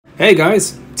Hey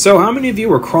guys, so how many of you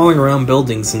were crawling around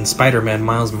buildings in Spider-Man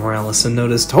Miles Morales and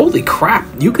noticed, holy crap,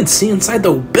 you can see inside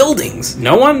the buildings?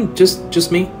 No one?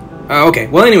 Just me? Okay,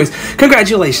 well anyways,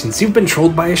 congratulations, you've been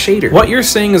trolled by a shader. What you're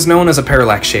seeing is known as a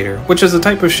parallax shader, which is a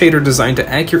type of shader designed to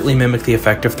accurately mimic the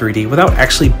effect of 3D without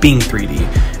actually being 3D.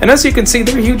 And as you can see,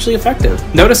 they're hugely effective.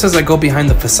 Notice as I go behind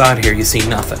the facade here, you see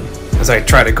nothing. As I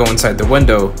try to go inside the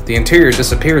window, the interior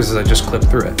disappears as I just clip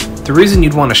through it. The reason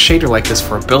you'd want a shader like this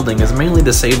for a building is mainly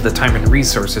to save the time and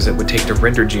resources it would take to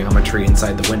render geometry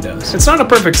inside the windows. It's not a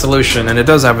perfect solution, and it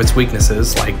does have its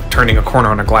weaknesses, like turning a corner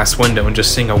on a glass window and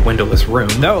just seeing a windowless room.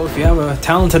 Though, if you have a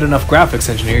talented enough graphics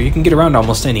engineer, you can get around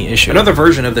almost any issue. Another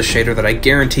version of the shader that I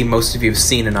guarantee most of you have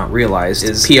seen and not realized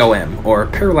is POM, or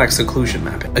Parallax Occlusion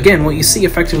Mapping. Again, what you see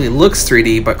effectively looks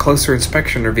 3D, but closer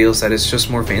inspection reveals that it's just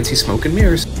more fancy smoke and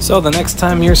mirrors. So the next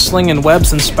time you're slinging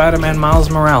webs in Spider-Man Miles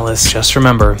Morales, just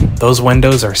remember, those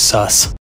windows are sus.